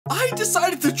I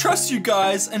decided to trust you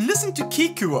guys and listen to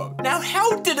Kikuo. Now,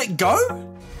 how did it go?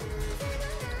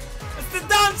 It's the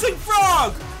dancing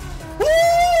frog!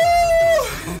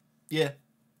 Woo!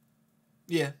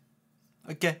 Yeah.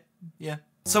 Okay. Yeah.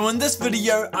 So in this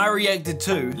video, I reacted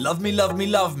to Love Me, Love Me,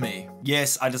 Love Me.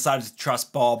 Yes, I decided to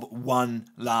trust Bob one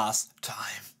last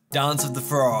time. Dance of the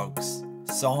Frogs.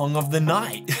 Song of the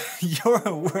night. You're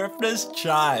a worthless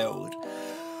child.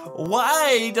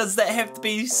 Why does that have to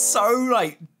be so,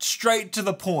 like, straight to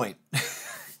the point?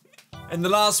 And the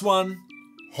last one.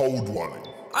 Hold one.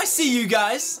 I see you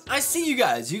guys.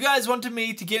 You guys wanted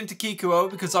me to get into Kikuo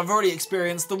because I've already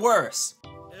experienced the worst.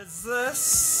 Is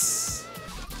this?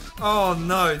 Oh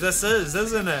no, this is,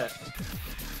 isn't it?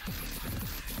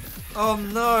 Oh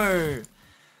no.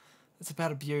 It's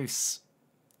about abuse.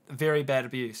 Very bad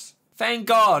abuse. Thank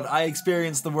God I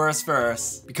experienced the worst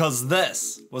first, because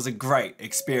this was a great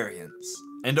experience.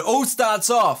 And it all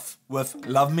starts off with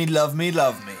Love Me, Love Me,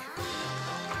 Love Me.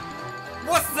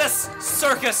 What's this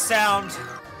circus sound?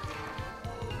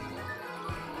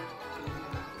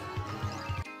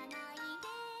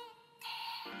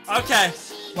 Okay,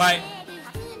 wait.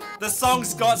 The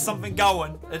song's got something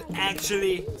going. It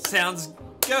actually sounds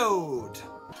good.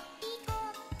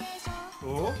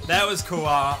 Oh, that was cool.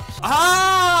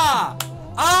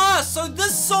 So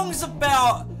this song's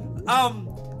about,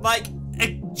 like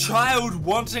a child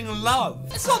wanting love.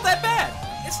 It's not that bad.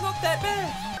 It's not that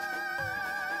bad.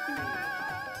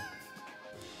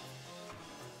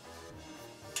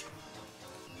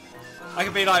 I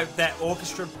could be like that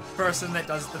orchestra person that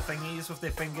does the thingies with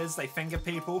their fingers. They finger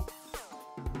people.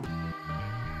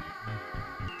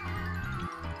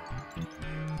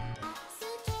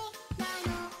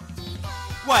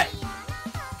 Wait.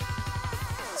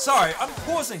 Sorry, I'm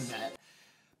pausing that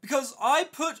because I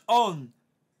put on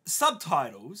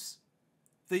subtitles,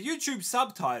 the YouTube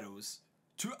subtitles,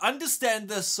 to understand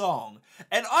this song,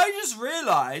 and I just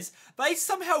realized they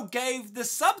somehow gave the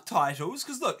subtitles,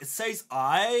 because look, it says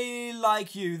I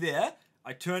like you there.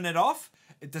 I turn it off,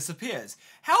 it disappears.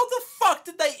 How the fuck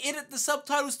did they edit the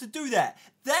subtitles to do that?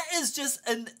 That is just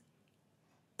an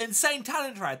insane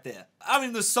talent right there. I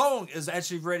mean, the song is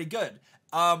actually really good.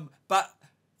 But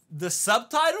the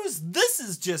subtitles, this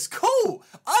is just cool.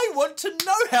 I want to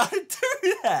know how to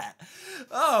do that.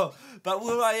 Oh, but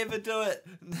will I ever do it?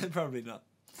 Probably not.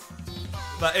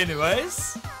 But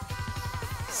anyways,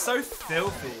 so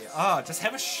filthy. Oh, just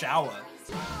have a shower.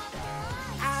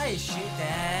 I shoot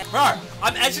that. Bro,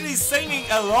 I'm actually singing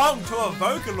along to a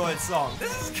Vocaloid song.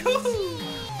 This is cool.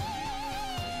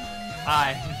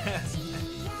 Hi.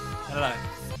 Hello.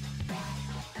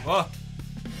 Whoa.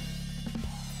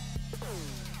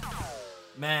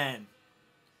 Man.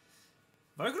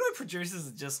 Vocaloid producers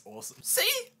are just awesome. See?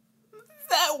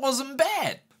 That wasn't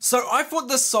bad. So I thought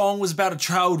this song was about a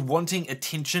child wanting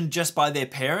attention just by their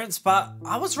parents, but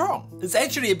I was wrong. It's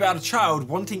actually about a child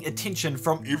wanting attention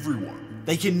from everyone.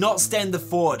 They cannot stand the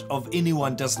thought of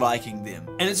anyone disliking them.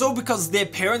 And it's all because their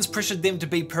parents pressured them to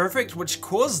be perfect, which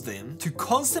caused them to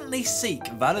constantly seek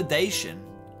validation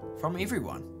from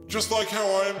everyone. Just like how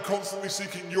I am constantly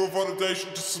seeking your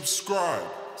validation to subscribe.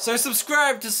 So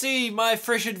subscribe to see my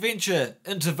fresh adventure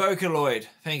into Vocaloid.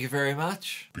 Thank you very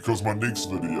much. Because my next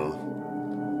video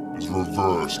is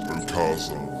reverse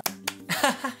Okasa.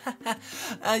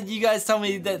 You guys told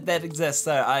me that exists,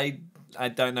 so I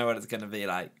don't know what it's gonna be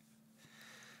like.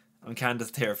 I'm kind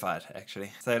of terrified,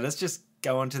 actually. So let's just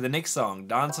go on to the next song,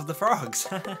 Dance of the Frogs.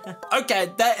 Okay,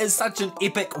 that is such an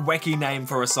epic, wacky name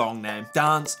for a song name.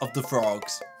 Dance of the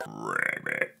Frogs.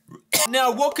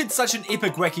 Now, what could such an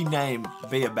epic, wacky name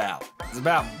be about? It's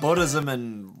about Buddhism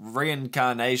and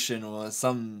reincarnation or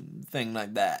something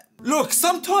like that. Look,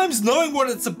 sometimes knowing what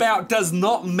it's about does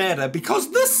not matter because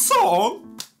this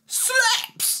song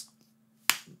slaps!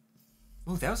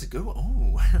 Oh, that was a good one. Oh.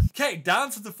 Okay,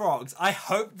 Dance of the Frogs. I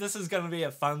hope this is going to be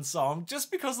a fun song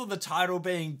just because of the title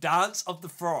being Dance of the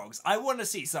Frogs. I want to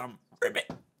see some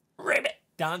ribbit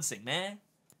dancing, man.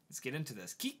 Let's get into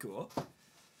this. Kikuo.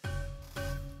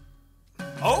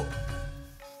 Oh,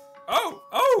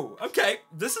 okay.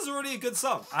 This is already a good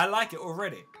song. I like it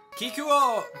already.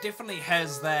 Kikuo definitely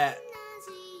has that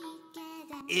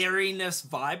eeriness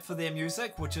vibe for their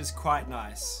music, which is quite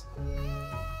nice.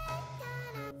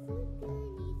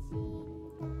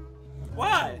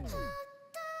 Why?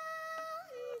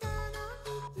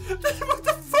 What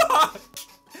the fuck?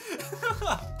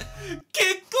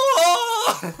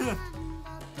 Kikuo!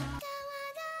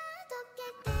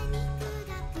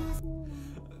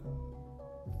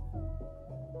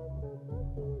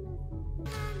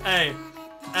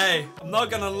 Hey, I'm not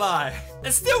gonna lie.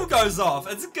 It still goes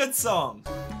off. It's a good song.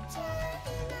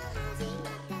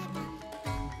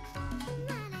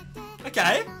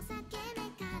 Okay.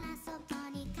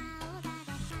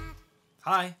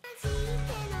 Hi.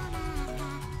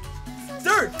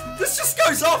 Dude, this just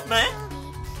goes off, man.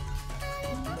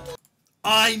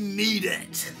 I need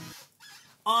it.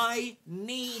 I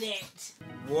need it.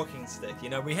 Walking stick. You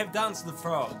know, we have Dance of the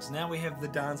Frogs. Now we have the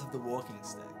Dance of the Walking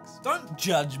Sticks. Don't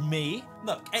judge me.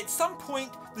 Look, at some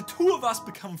point, the two of us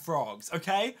become frogs,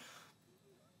 okay?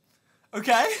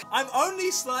 Okay? I'm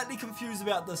only slightly confused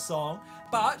about this song,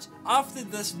 but after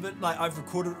this, like, I've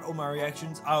recorded all my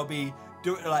reactions, I'll be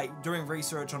doing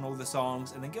research on all the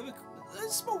songs and then give a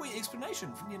small wee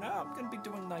explanation. You know, I'm gonna be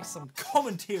doing like some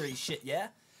commentary shit, yeah?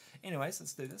 Anyways,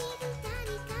 let's do this.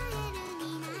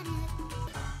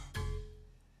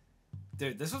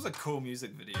 Dude, this was a cool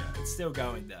music video. It's still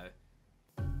going though.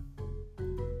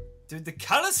 Dude, the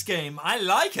color scheme, I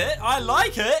like it. I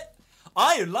like it.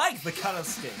 I like the color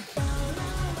scheme.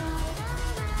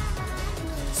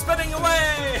 Spinning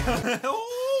away.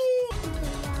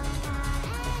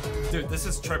 Dude, this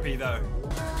is trippy though.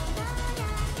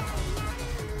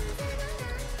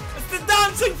 It's the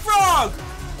dancing frog!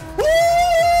 Woo!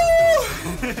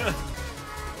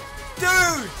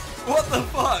 Dude, what the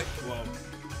fuck? Whoa.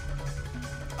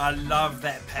 I love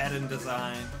that pattern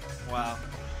design. Wow.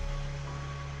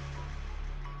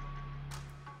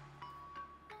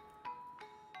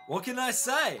 What can I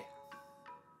say?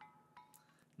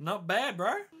 Not bad,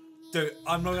 bro. Dude,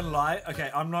 I'm not gonna lie. Okay,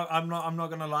 I'm not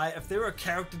gonna lie. If there were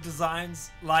character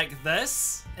designs like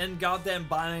this in goddamn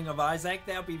Binding of Isaac,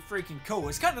 that would be freaking cool.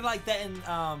 It's kind of like that in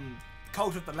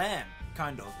Cult of the Lamb,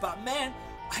 kind of. But man,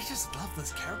 I just love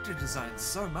this character design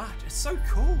so much. It's so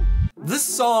cool. This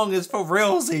song is for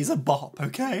realsies a bop,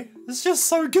 okay? It's just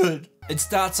so good. It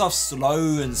starts off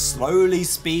slow and slowly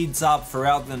speeds up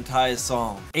throughout the entire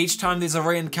song. Each time there's a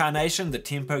reincarnation, the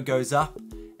tempo goes up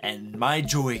and my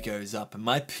joy goes up and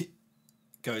my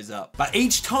goes up. But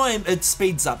each time it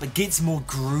speeds up, it gets more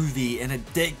groovy and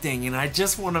addicting and I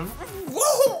just want to...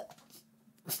 Whoa!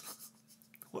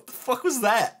 What the fuck was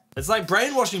that? It's like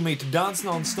brainwashing me to dance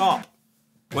non-stop.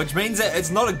 Which means that it's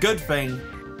not a good thing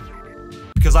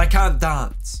because I can't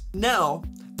dance. Now,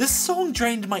 this song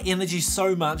drained my energy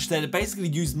so much that it basically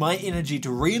used my energy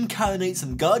to reincarnate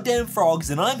some goddamn frogs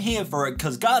and I'm here for it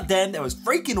because goddamn that was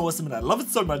freaking awesome and I love it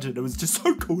so much and it was just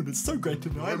so cool and it's so great to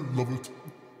know. I love it.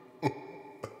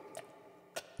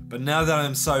 But now that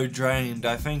I'm so drained,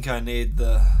 I think I need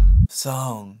the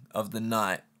song of the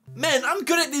night. Man, I'm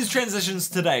good at these transitions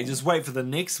today, just wait for the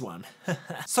next one.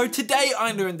 So today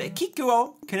I learned that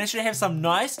Kikuo can actually have some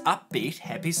nice, upbeat,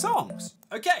 happy songs.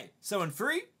 Okay, so in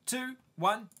 3, 2,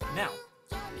 1, now.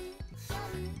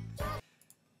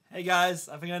 Hey guys,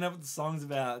 I think I know what the song's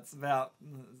about. It's about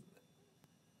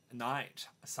a night,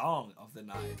 a song of the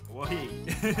night. Wahee.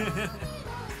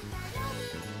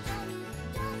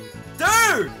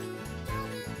 Dude!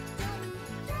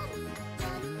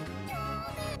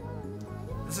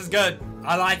 This is good.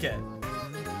 I like it.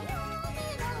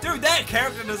 Dude, that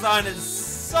character design is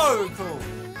so cool.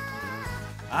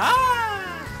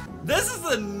 Ah! This is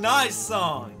a nice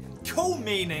song. Cool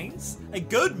meanings. A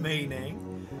good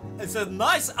meaning. It's a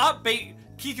nice upbeat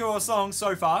Kikuo song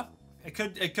so far. It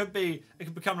could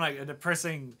become like a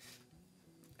depressing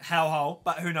hellhole,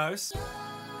 but who knows?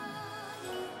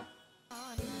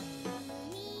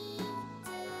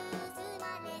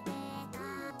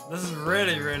 This is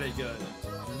really, really good.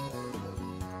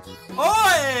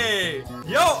 Oi!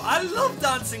 Yo, I love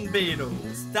Dancing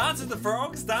Beatles. Dance of the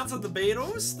Frogs, Dance of the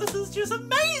Beatles. This is just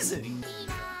amazing.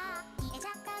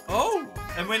 Oh,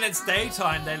 and when it's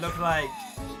daytime, they look like,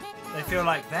 they feel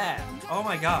like that. Oh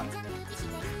my god.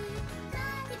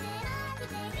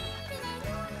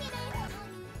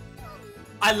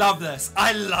 I love this.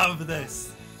 I love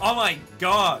this. Oh my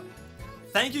god.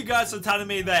 Thank you guys for telling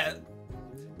me that.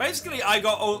 Basically, I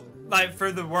got all, like,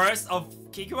 through the worst of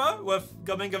Kikuo with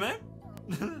Gomenne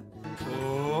Gomenne.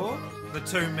 Oh, the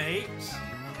two meet.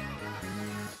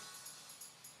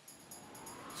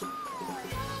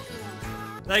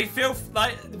 They feel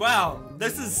like, wow,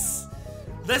 this is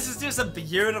just a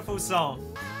beautiful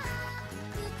song.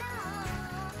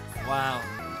 Wow.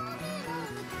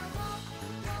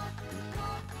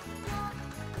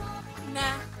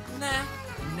 Nah, nah,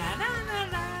 nah, nah, nah,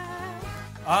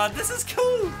 nah. This is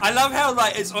cool. I love how,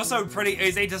 like, it's also pretty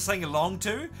easy to sing along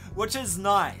to, which is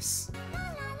nice.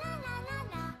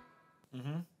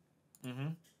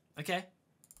 Okay.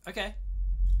 Okay.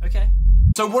 Okay.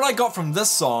 So what I got from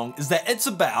this song is that it's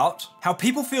about how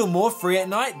people feel more free at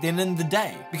night than in the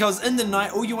day. Because in the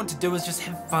night, all you want to do is just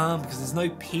have fun because there's no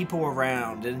people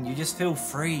around and you just feel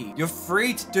free. You're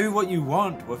free to do what you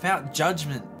want without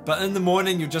judgment. But in the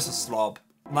morning, you're just a slob.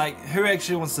 Like, who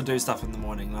actually wants to do stuff in the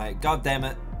morning? Like, god damn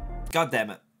it. God damn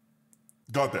it.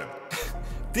 God damn.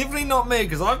 Definitely not me,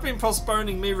 because I've been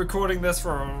postponing me recording this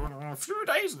for a few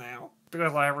days now.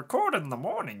 Because I record in the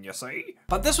morning, you see.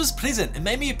 But this was pleasant. It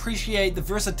made me appreciate the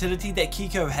versatility that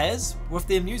Kikuo has with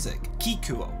their music.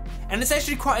 Kikuo. And it's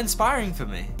actually quite inspiring for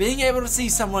me. Being able to see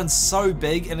someone so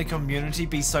big in a community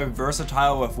be so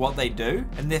versatile with what they do,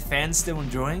 and their fans still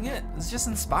enjoying it, is just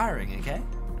inspiring, okay?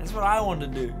 That's what I want to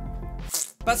do.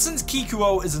 But since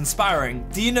Kikuo is inspiring,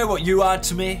 do you know what you are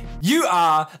to me? You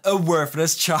are a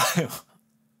worthless child.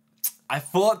 I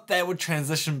thought that would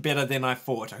transition better than I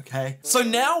thought, okay? So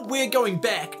now we're going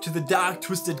back to the dark,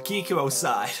 twisted Kikuo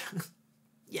side.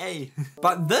 Yay.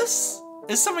 But this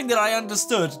is something that I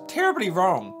understood terribly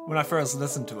wrong when I first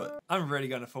listened to it. I'm really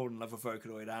gonna fall in love with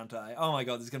Vocaloid, aren't I? Oh my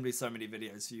god, there's gonna be so many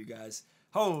videos for you guys.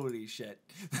 Holy shit.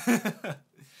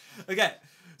 Okay,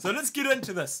 so let's get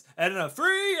into this. And a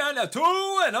 3, and a 2,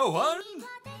 and a 1.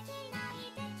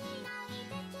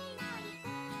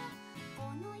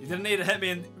 You didn't need to hit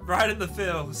me right in the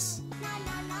feels.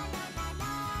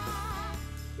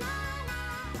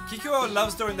 Kikuo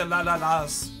loves doing the la la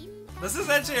las. This is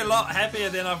actually a lot happier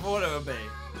than I thought it would be.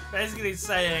 Basically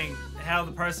saying how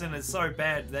the person is so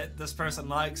bad that this person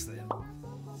likes them.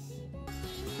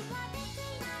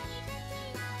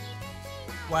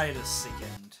 Wait a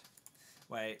second.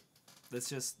 Wait, let's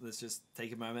just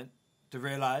take a moment to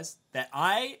realize that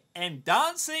I am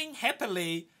dancing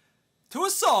happily to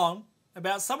a song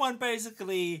about someone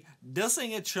basically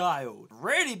dissing a child.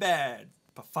 Really bad,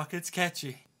 but fuck, it's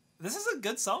catchy. This is a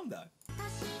good song though.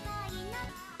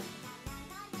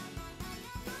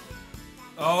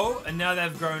 Oh, and now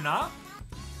they've grown up.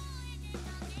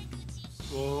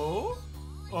 Oh,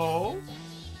 oh.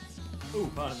 Ooh,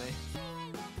 pardon me.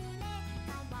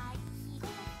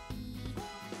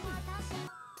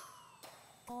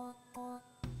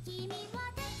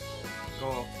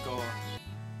 Go, go.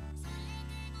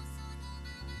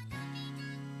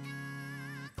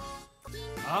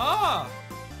 Ah!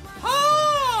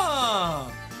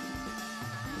 Ah!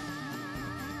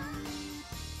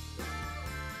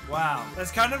 Wow,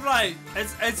 that's kind of like,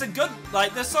 it's a good,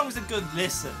 like, this song's a good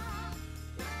lesson.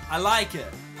 I like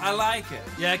it. I like it.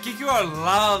 Yeah, Kikuo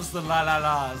loves the la la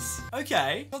las.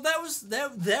 Okay, well that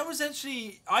was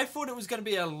actually, I thought it was going to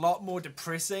be a lot more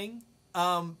depressing,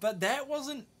 but that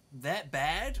wasn't that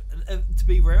bad, to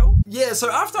be real. Yeah, so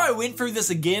after I went through this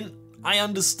again, I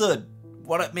understood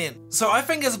what it meant. So I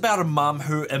think it's about a mum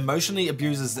who emotionally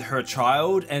abuses her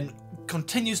child and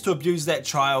continues to abuse that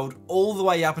child all the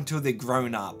way up until they're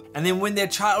grown up. And then when their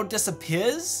child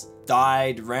disappears,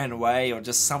 died, ran away, or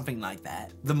just something like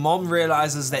that, the mom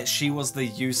realizes that she was the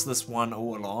useless one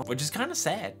all along, which is kind of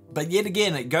sad. But yet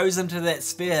again, it goes into that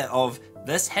sphere of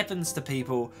this happens to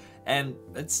people and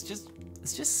it's just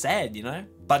sad, you know?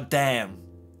 But damn,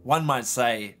 one might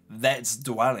say that's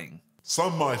dwelling.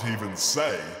 Some might even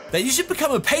say that you should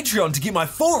become a Patreon to get my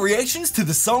full reactions to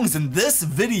the songs in this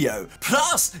video.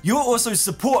 Plus, you'll also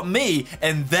support me,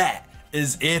 and that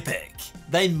is epic.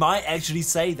 They might actually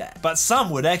say that, but some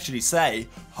would actually say,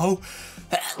 oh,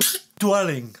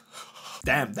 dwelling.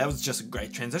 Damn, that was just a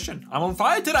great transition. I'm on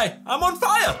fire today. I'm on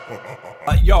fire.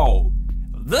 But yo,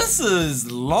 this is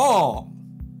long.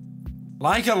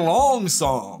 Like a long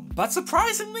song. But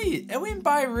surprisingly, it went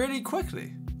by really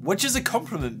quickly. Which is a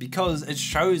compliment because it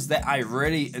shows that I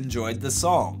really enjoyed the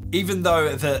song. Even though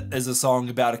if it is a song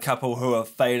about a couple who are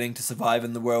failing to survive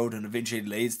in the world and eventually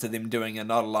leads to them doing a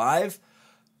not alive,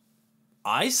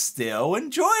 I still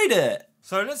enjoyed it.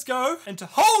 So let's go into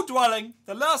Whole Dwelling,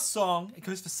 the last song. It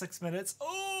goes for 6 minutes.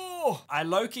 Oh, I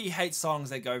low-key hate songs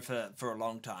that go for a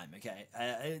long time,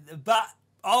 okay? But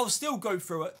I'll still go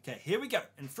through it. Okay, here we go.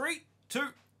 In 3, 2,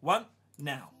 1,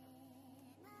 now.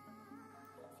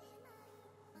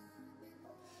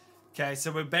 Okay,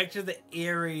 so we're back to the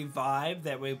eerie vibe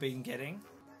that we've been getting.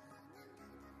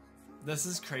 This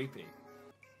is creepy.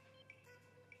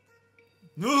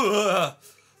 Ugh.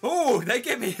 Oh, they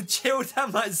give me a chill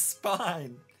down my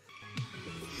spine.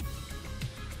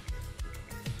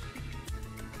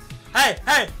 Hey,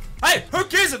 hey, hey, who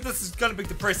cares if this is gonna be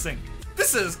depressing?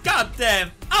 This is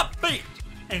goddamn upbeat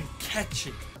and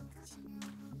catchy.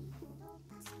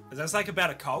 Is this like about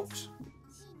a cult?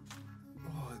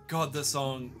 Oh god, this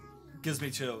song gives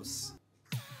me chills.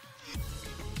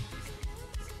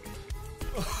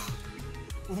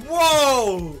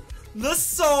 Whoa! This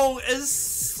song is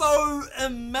so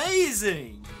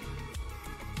amazing!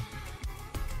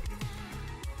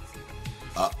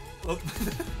 Oh.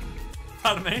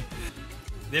 Pardon me.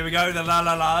 There we go, the la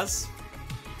la las.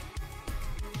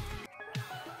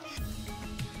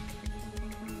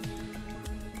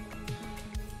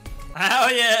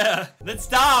 Hell yeah! Let's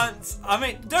dance! I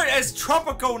mean, dude, it's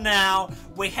tropical now.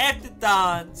 We have to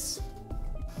dance.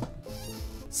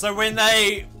 So when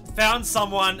they found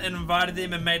someone and invited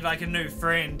them and made like a new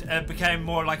friend, it became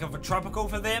more like of a tropical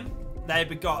for them. They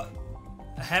got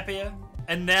happier.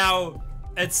 And now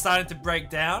it's starting to break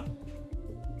down.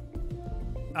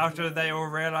 After they all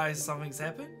realize something's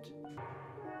happened.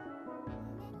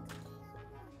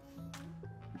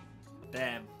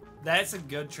 Damn. That's a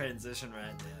good transition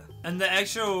right there. And the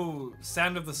actual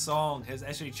sound of the song has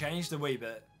actually changed a wee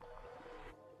bit.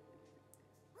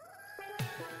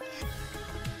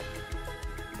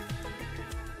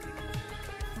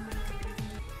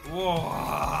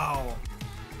 Wow.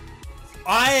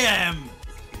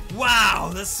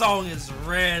 Wow, this song is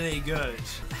really good.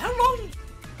 How long?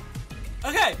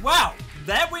 Okay, wow.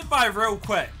 That went by real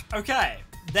quick. Okay.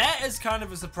 That is kind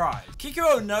of a surprise.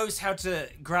 Kikuo knows how to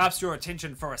grasp your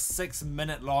attention for a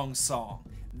 6-minute long song.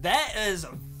 That is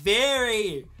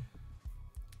very,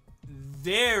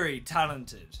 very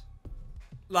talented.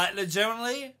 Like,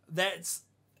 legitimately, that's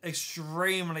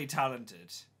extremely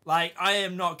talented. Like, I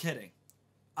am not kidding.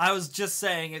 I was just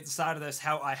saying at the start of this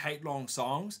how I hate long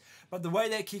songs, but the way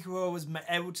that Kikuo was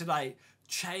able to, like,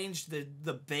 change the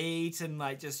beat and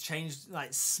like just change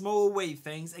like small wee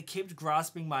things, it kept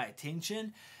grasping my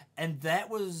attention, and that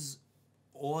was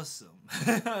awesome.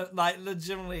 Like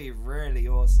legitimately really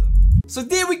awesome. So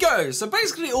there we go. So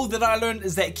basically all that I learned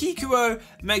is that Kikuo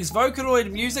makes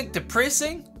Vocaloid music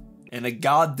depressing in a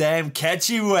goddamn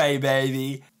catchy way,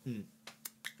 baby.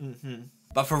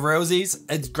 But for realsies,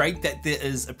 it's great that there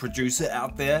is a producer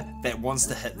out there that wants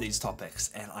to hit these topics,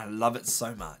 and I love it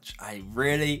so much. I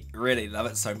really, really love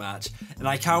it so much, and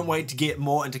I can't wait to get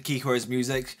more into Kikuo's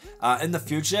music. In the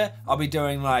future, I'll be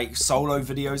doing like solo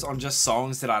videos on just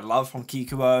songs that I love from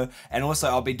Kikuo, and also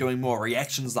I'll be doing more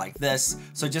reactions like this,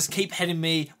 so just keep hitting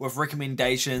me with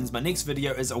recommendations. My next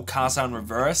video is Okasa in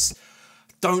reverse.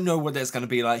 Don't know what that's going to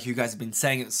be like. You guys have been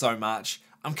saying it so much.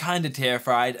 I'm kind of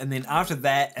terrified, and then after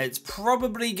that, it's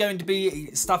probably going to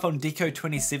be stuff on Deco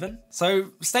 27,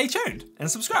 so stay tuned and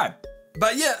subscribe.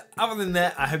 But yeah, other than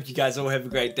that, I hope you guys all have a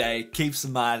great day. Keep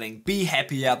smiling, be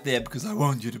happy out there, because I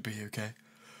want you to be, okay?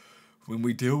 When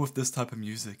we deal with this type of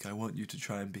music, I want you to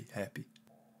try and be happy.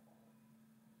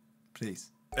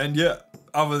 Please. And yeah,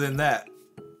 other than that,